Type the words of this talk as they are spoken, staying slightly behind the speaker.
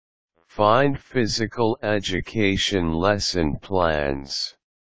Find physical education lesson plans.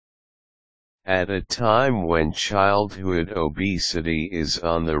 At a time when childhood obesity is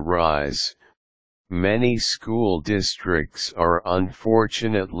on the rise, many school districts are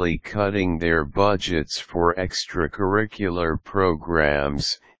unfortunately cutting their budgets for extracurricular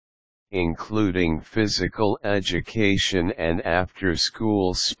programs, including physical education and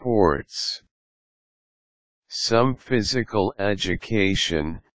after-school sports. Some physical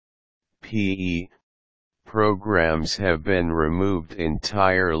education (PE) programs have been removed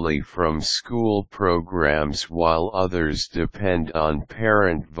entirely from school programs, while others depend on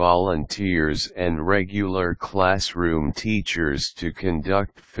parent volunteers and regular classroom teachers to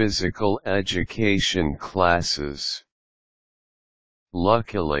conduct physical education classes.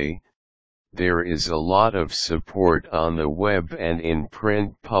 Luckily, there is a lot of support on the web and in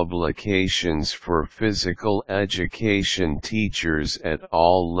print publications for physical education teachers at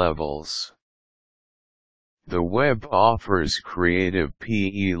all levels. The web offers creative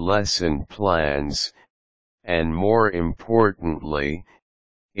PE lesson plans, and more importantly,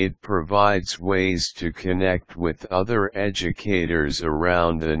 it provides ways to connect with other educators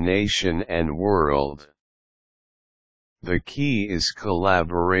around the nation and world. The key is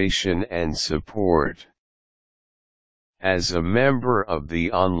collaboration and support. As a member of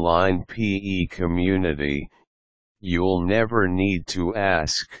the online PE community, you'll never need to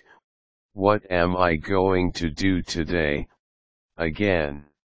ask, "What am I going to do today?" again.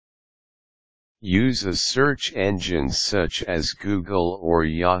 Use a search engine such as Google or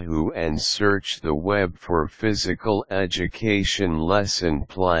Yahoo and search the web for physical education lesson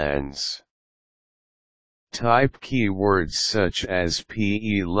plans. Type keywords such as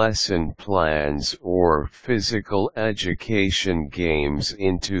PE lesson plans or physical education games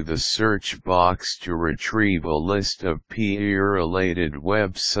into the search box to retrieve a list of PE-related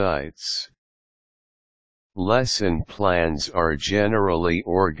websites. Lesson plans are generally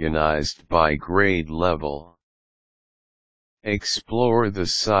organized by grade level. Explore the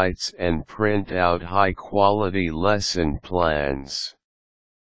sites and print out high-quality lesson plans.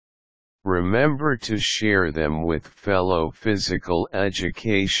 Remember to share them with fellow physical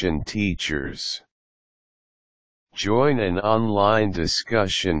education teachers. Join an online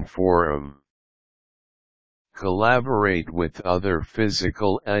discussion forum. Collaborate with other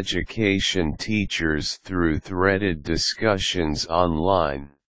physical education teachers through threaded discussions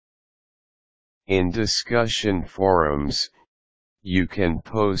online. In discussion forums, you can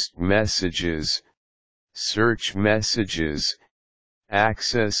post messages, search messages,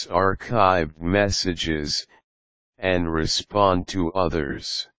 access archived messages, and respond to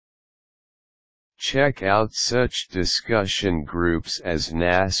others. Check out such discussion groups as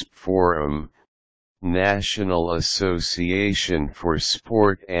NASP Forum, National Association for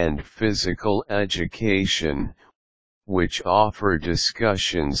Sport and Physical Education, which offer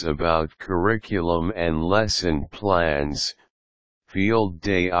discussions about curriculum and lesson plans, field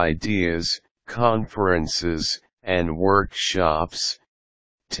day ideas, conferences, and workshops,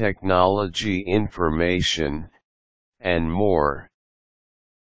 technology information, and more.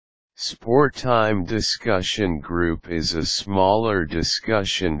 Sporttime Discussion Group is a smaller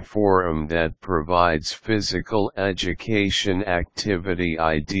discussion forum that provides physical education activity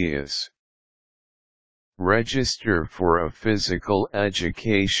ideas. Register for a physical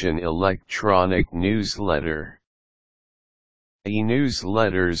education electronic newsletter.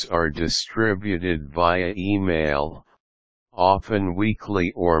 E-newsletters are distributed via email, often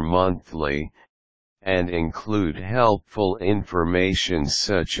weekly or monthly, and include helpful information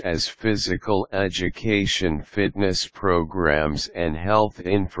such as physical education fitness programs and health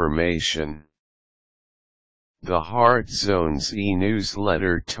information. The Heart Zones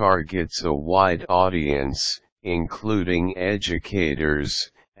e-newsletter targets a wide audience, including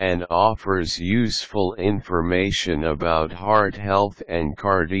educators, and offers useful information about heart health and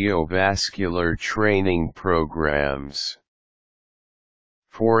cardiovascular training programs.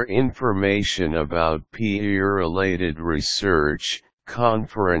 For information about PE-related research,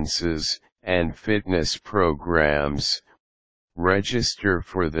 conferences, and fitness programs, register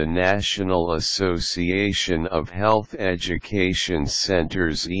for the National Association of Health Education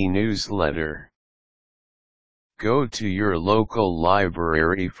Centers e-newsletter. Go to your local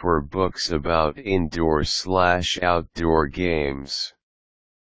library for books about indoor/outdoor games.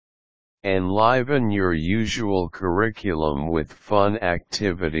 Enliven your usual curriculum with fun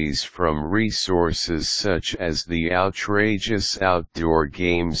activities from resources such as the Outrageous Outdoor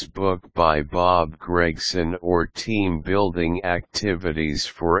Games book by Bob Gregson or Team Building Activities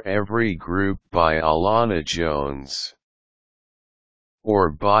for Every Group by Alana Jones.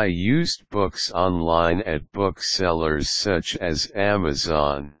 or buy used books online at booksellers such as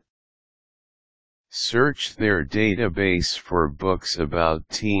Amazon. Search their database for books about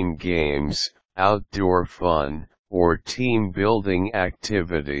team games, outdoor fun, or team-building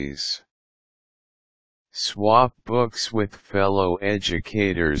activities. Swap books with fellow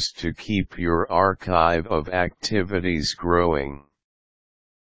educators to keep your archive of activities growing.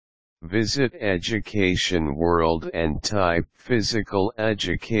 Visit Education World and type physical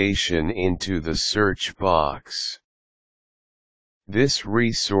education into the search box. This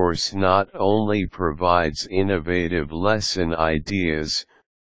resource not only provides innovative lesson ideas,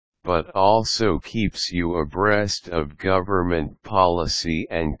 but also keeps you abreast of government policy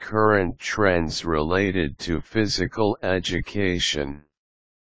and current trends related to physical education.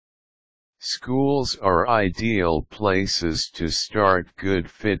 Schools are ideal places to start good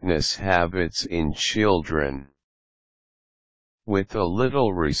fitness habits in children. With a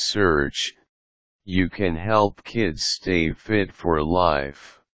little research, you can help kids stay fit for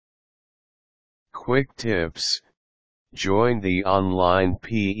life. Quick tips: join the online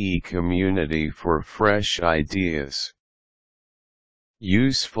PE community for fresh ideas.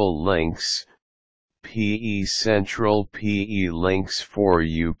 Useful links: PE Central PE links for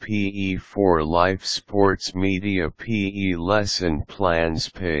you, PE for Life Sports Media PE Lesson Plans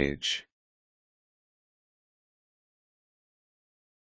page.